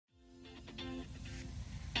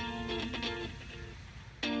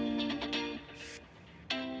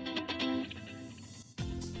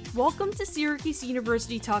Welcome to Syracuse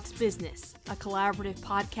University Talks Business, a collaborative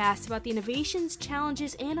podcast about the innovations,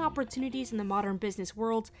 challenges, and opportunities in the modern business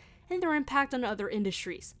world and their impact on other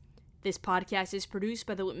industries. This podcast is produced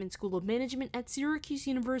by the Whitman School of Management at Syracuse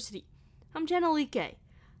University. I'm Jenna Like.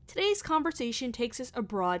 Today's conversation takes us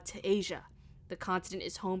abroad to Asia. The continent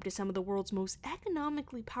is home to some of the world's most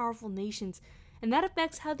economically powerful nations, and that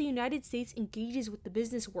affects how the United States engages with the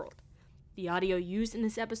business world. The audio used in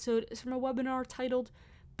this episode is from a webinar titled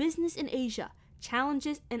Business in Asia,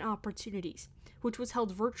 Challenges and Opportunities, which was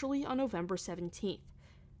held virtually on November 17th.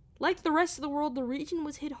 Like the rest of the world, the region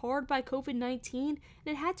was hit hard by COVID-19 and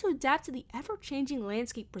it had to adapt to the ever-changing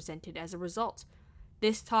landscape presented as a result.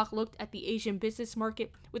 This talk looked at the Asian business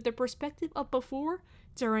market with the perspective of before,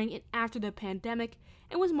 during, and after the pandemic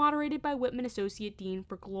and was moderated by Whitman Associate Dean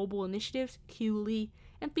for Global Initiatives, Q Lee,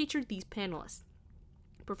 and featured these panelists: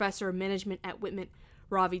 Professor of Management at Whitman,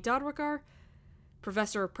 Ravi Dadwardkar,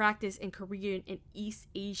 Professor of Practice in Korean and East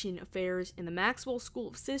Asian Affairs in the Maxwell School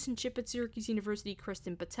of Citizenship at Syracuse University,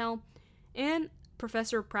 Kristen Patel, and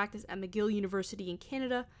Professor of Practice at McGill University in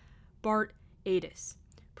Canada, Bart Adis.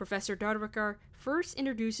 Professor Dadwardkar first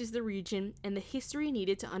introduces the region and the history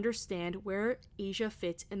needed to understand where Asia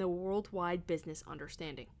fits in the worldwide business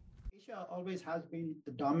understanding. Asia always has been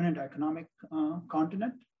the dominant economic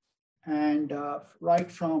continent, and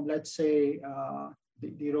right from, let's say,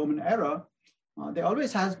 the Roman era, there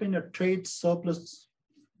always has been a trade surplus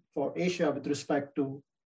for Asia with respect to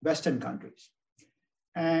Western countries.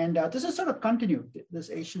 And this has sort of continued. This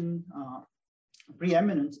Asian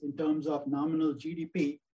preeminence in terms of nominal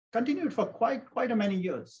GDP continued for quite a many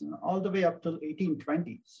years, all the way up till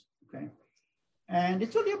 1820s. Okay, and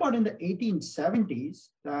it's only about in the 1870s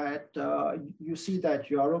that you see that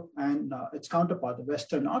Europe and its counterpart, the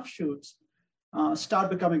Western offshoots, start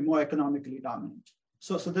becoming more economically dominant.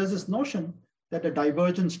 So there's this notion that a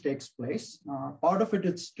divergence takes place. Part of it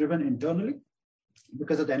is driven internally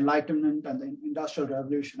because of the Enlightenment and the Industrial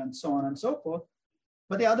Revolution and so on and so forth.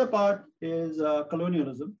 But the other part is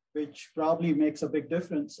colonialism, which probably makes a big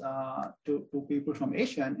difference to people from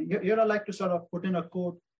Asia. And here I'd like to sort of put in a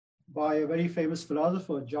quote by a very famous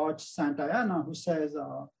philosopher, George Santayana, who says,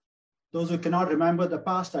 those who cannot remember the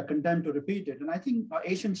past are condemned to repeat it. And I think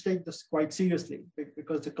Asians take this quite seriously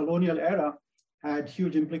because the colonial era had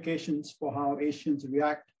huge implications for how Asians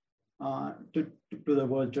react to the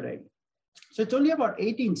world today. So it's only about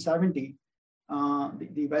 1870,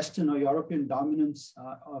 the Western or European dominance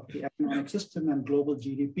of the economic system and global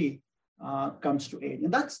GDP comes to aid.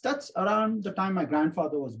 And that's around the time my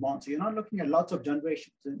grandfather was born. So you're not looking at lots of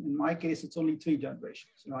generations. In my case, it's only 3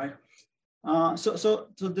 generations, right? So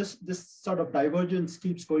this sort of divergence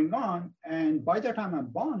keeps going on. And by the time I'm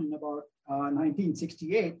born in about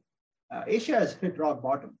 1968, Asia has hit rock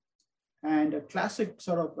bottom. And a classic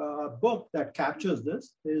sort of book that captures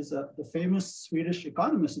this is the famous Swedish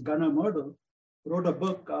economist Gunnar Myrdal wrote a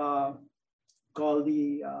book called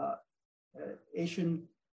The Asian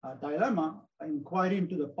Dilemma, Inquiry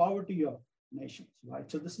into the Poverty of Nations,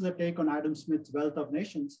 right? So this is a take on Adam Smith's Wealth of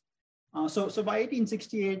Nations. So by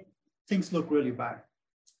 1868, things look really bad.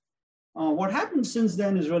 What happened since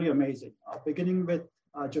then is really amazing, beginning with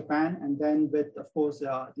Japan, and then with, of course,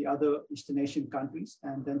 the other Eastern Asian countries,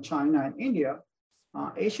 and then China and India,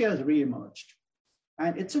 Asia has reemerged.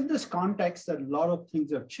 And it's in this context that a lot of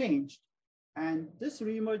things have changed, and this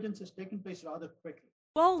reemergence has taken place rather quickly.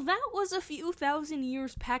 Well, that was a few thousand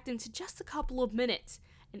years packed into just a couple of minutes,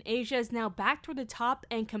 and Asia is now back toward the top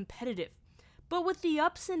and competitive. But with the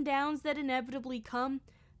ups and downs that inevitably come,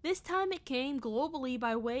 this time it came globally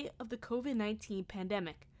by way of the COVID-19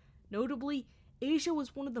 pandemic. Notably, Asia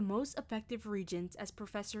was one of the most effective regions, as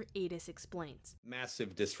Professor Adis explains.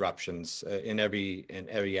 Massive disruptions in every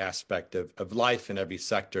aspect of life in every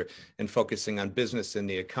sector, and focusing on business and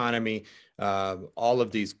the economy. All of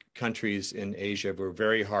these countries in Asia were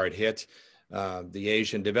very hard hit. The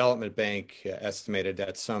Asian Development Bank estimated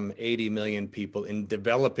that some 80 million people in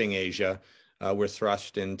developing Asia were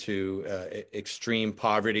thrust into extreme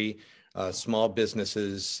poverty. Small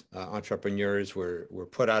businesses, entrepreneurs were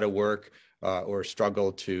put out of work or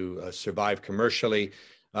struggled to survive commercially.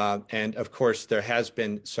 And of course, there has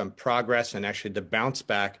been some progress, and actually the bounce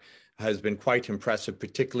back has been quite impressive,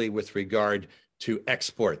 particularly with regard to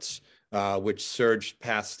exports, which surged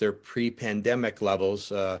past their pre-pandemic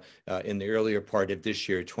levels in the earlier part of this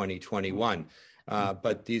year, 2021.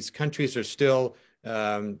 But these countries are still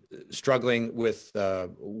struggling with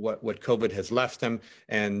what COVID has left them.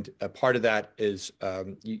 And a part of that is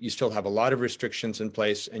you still have a lot of restrictions in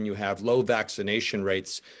place, and you have low vaccination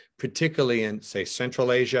rates, particularly in, say,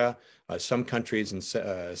 Central Asia, some countries in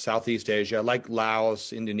Southeast Asia, like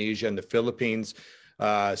Laos, Indonesia, and the Philippines.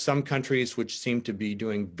 Some countries which seem to be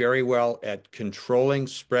doing very well at controlling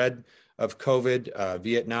spread of COVID,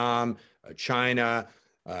 Vietnam, China,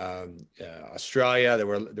 Australia.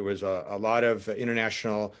 There was a lot of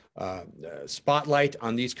international spotlight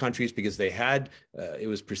on these countries because it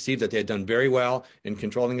was perceived that they had done very well in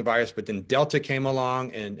controlling the virus, but then Delta came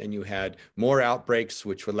along and you had more outbreaks,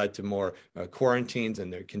 which would lead to more quarantines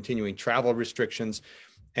and their continuing travel restrictions.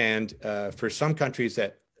 And for some countries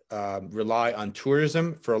that rely on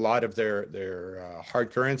tourism for a lot of their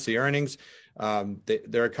hard currency earnings,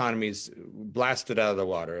 their economies blasted out of the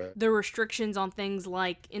water. The restrictions on things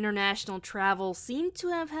like international travel seem to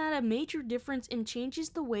have had a major difference and changes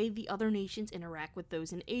the way the other nations interact with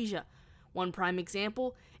those in Asia. One prime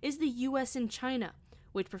example is the US and China,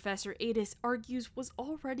 which Professor Ades argues was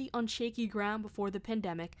already on shaky ground before the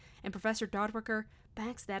pandemic, and Professor Dodwaker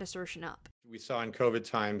backs that assertion up. We saw in COVID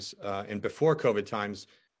times and before COVID times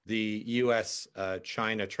the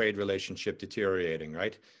US-China trade relationship deteriorating,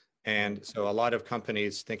 right? And so a lot of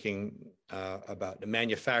companies thinking about the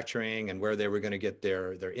manufacturing and where they were going to get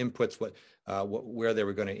their inputs, where they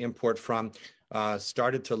were going to import from,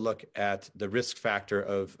 started to look at the risk factor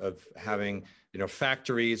of having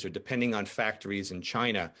factories or depending on factories in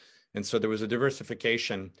China. And so there was a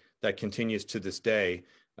diversification that continues to this day,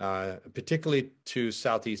 particularly to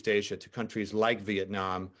Southeast Asia, to countries like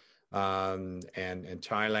Vietnam and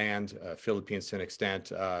Thailand, Philippines to an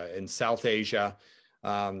extent, in South Asia.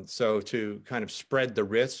 So to kind of spread the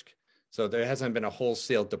risk. So there hasn't been a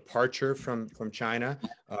wholesale departure from China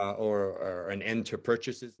or an end to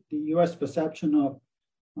purchases. The US perception of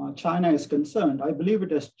China is concerned, I believe it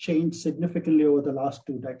has changed significantly over the last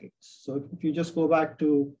 2 decades. So if you just go back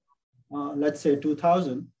to, let's say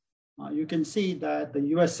 2000, you can see that the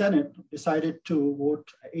US Senate decided to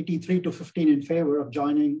vote 83-15 in favor of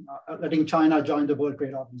letting China join the World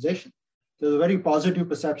Trade Organization. There's a very positive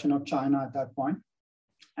perception of China at that point.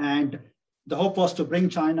 And the hope was to bring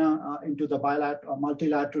China into the bilateral or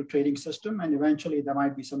multilateral trading system, and eventually there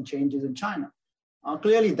might be some changes in China.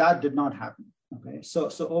 Clearly, that did not happen. Okay, so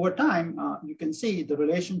over time, you can see the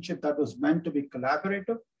relationship that was meant to be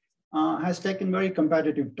collaborative has taken very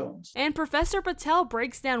competitive tones. And Professor Patel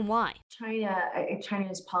breaks down why.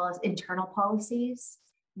 China's internal policies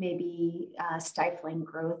may be stifling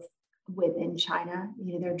growth within China.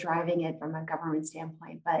 They're driving it from a government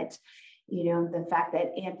standpoint, but the fact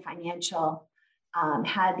that Ant Financial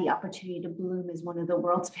had the opportunity to bloom as one of the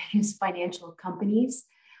world's biggest financial companies,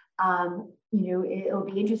 it'll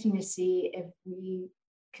be interesting to see if we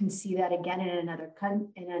can see that again in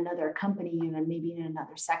another company and maybe in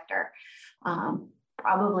another sector.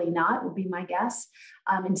 Probably not, would be my guess.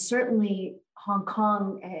 And certainly Hong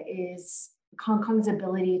Kong's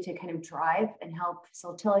ability to kind of drive and help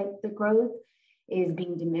facilitate the growth is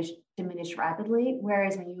being diminished rapidly.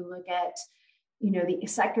 Whereas when you look at, the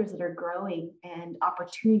sectors that are growing and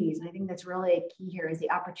opportunities, and I think that's really a key here is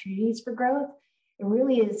the opportunities for growth. It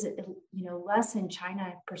really is, less in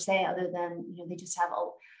China per se, other than, they just have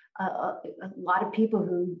a lot of people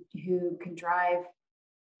who can drive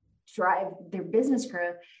their business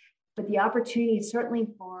growth, but the opportunities certainly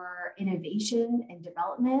for innovation and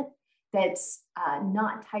development that's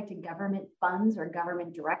not tied to government funds or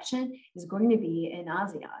government direction is going to be in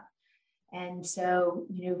ASEAN. And so,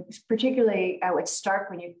 particularly what's stark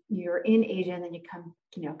when you're in Asia and then you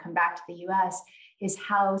come back to the US is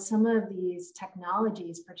how some of these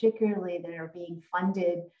technologies, particularly that are being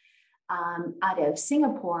funded out of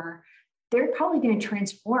Singapore, they're probably going to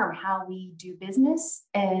transform how we do business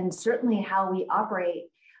and certainly how we operate.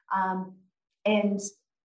 And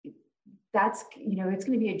that's, it's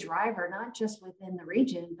going to be a driver, not just within the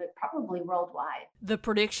region, but probably worldwide. The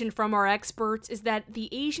prediction from our experts is that the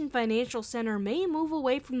Asian Financial Center may move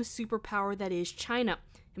away from the superpower that is China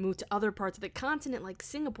and move to other parts of the continent like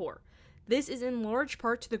Singapore. This is in large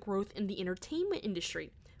part to the growth in the entertainment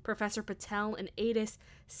industry. Professor Patel and Ades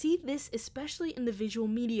see this especially in the visual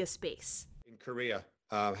media space. In Korea,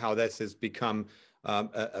 how this has become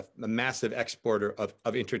a massive exporter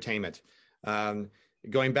of entertainment.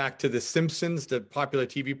 Going back to The Simpsons, the popular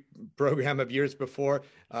TV program of years before,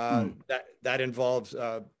 that involves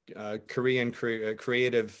Korean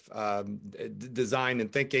creative design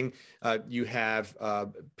and thinking. You have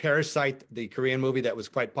Parasite, the Korean movie that was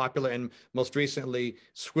quite popular, and most recently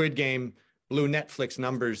Squid Game, blew Netflix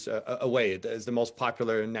numbers away as the most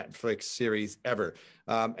popular Netflix series ever.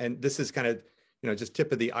 And this is kind of, just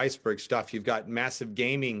tip of the iceberg stuff. You've got massive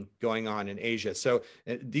gaming going on in Asia. So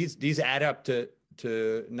these add up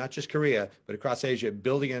to not just Korea, but across Asia,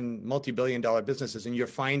 multi-billion-dollar businesses. And you're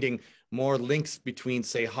finding more links between,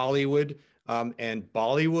 say, Hollywood and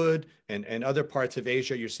Bollywood and other parts of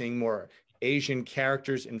Asia. You're seeing more Asian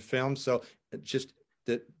characters in films. So just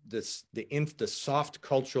the soft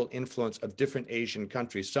cultural influence of different Asian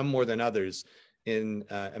countries, some more than others, in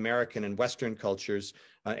American and Western cultures,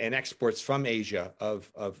 and exports from Asia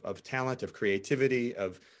of talent, of creativity,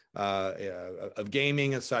 of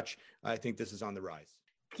gaming and such. I think this is on the rise.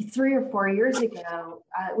 3 or 4 years ago,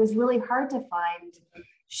 it was really hard to find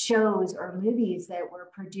shows or movies that were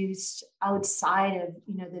produced outside of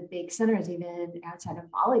the big centers, even outside of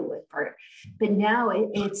Bollywood. But now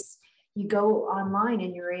it's you go online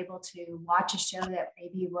and you're able to watch a show that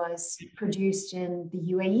maybe was produced in the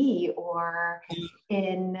UAE or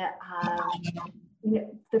in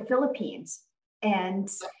the Philippines. And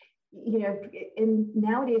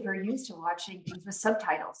nowadays we're used to watching things with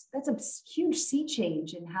subtitles. That's a huge sea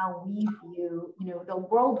change in how we view, the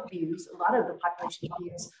world views, a lot of the population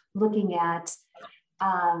views looking at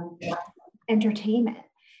entertainment.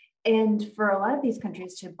 And for a lot of these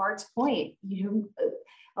countries, to Bart's point,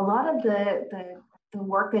 a lot of the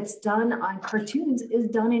work that's done on cartoons is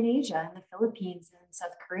done in Asia, in the Philippines and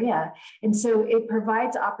South Korea. And so it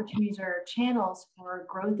provides opportunities or channels for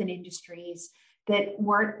growth in industries that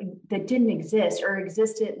didn't exist or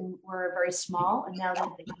existed and were very small, and now that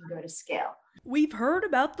they can go to scale. We've heard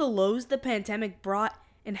about the lows the pandemic brought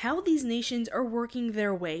and how these nations are working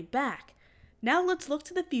their way back. Now let's look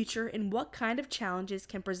to the future and what kind of challenges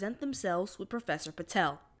can present themselves with Professor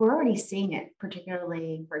Patel. We're already seeing it,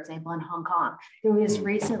 particularly, for example, in Hong Kong. There was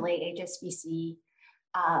recently HSBC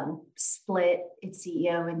split its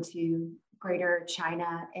CEO into Greater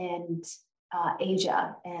China and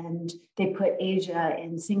Asia, and they put Asia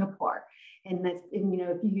in Singapore. And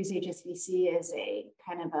if you use HSBC as a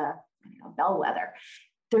kind of a bellwether,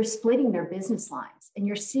 they're splitting their business lines. And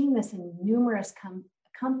you're seeing this in numerous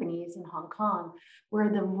companies in Hong Kong, where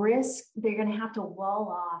the risk, they're going to have to wall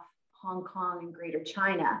off Hong Kong and Greater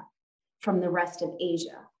China from the rest of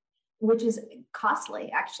Asia, which is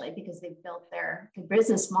costly, actually, because they've built their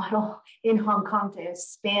business model in Hong Kong to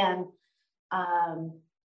span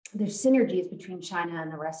there's synergies between China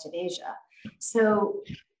and the rest of Asia. So,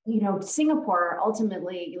 Singapore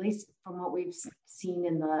ultimately, at least from what we've seen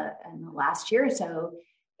in the last year or so,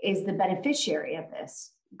 is the beneficiary of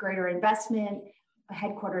this. Greater investment,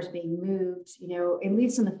 headquarters being moved, at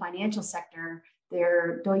least in the financial sector,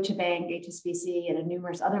 their Deutsche Bank, HSBC, and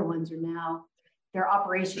numerous other ones are now, their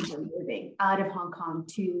operations are moving out of Hong Kong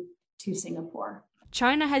to Singapore.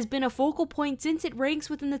 China has been a focal point since it ranks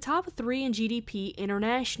within the top 3 in GDP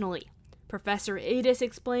internationally. Professor Ades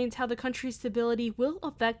explains how the country's stability will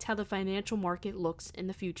affect how the financial market looks in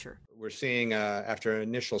the future. We're seeing, after an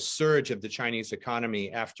initial surge of the Chinese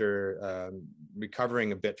economy, after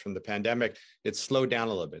recovering a bit from the pandemic, it's slowed down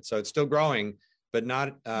a little bit. So it's still growing, but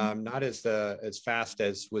not as fast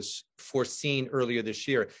as was foreseen earlier this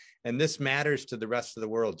year. And this matters to the rest of the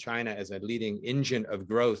world. China as a leading engine of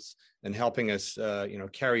growth and helping us,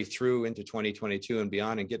 carry through into 2022 and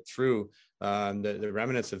beyond and get through the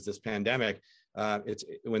remnants of this pandemic. It's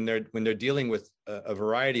when they're dealing with a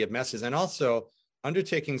variety of messes, and also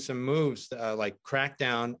undertaking some moves like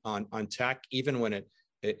crackdown on tech, even when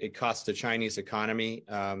it costs the Chinese economy.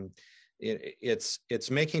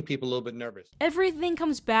 It's making people a little bit nervous. Everything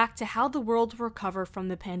comes back to how the world will recover from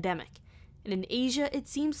the pandemic. And in Asia, it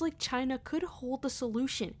seems like China could hold the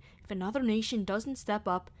solution if another nation doesn't step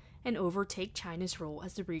up and overtake China's role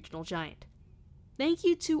as the regional giant. Thank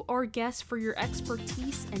you to our guests for your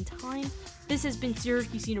expertise and time. This has been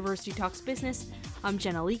Syracuse University Talks Business. I'm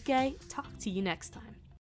Jenna Leake. Talk to you next time.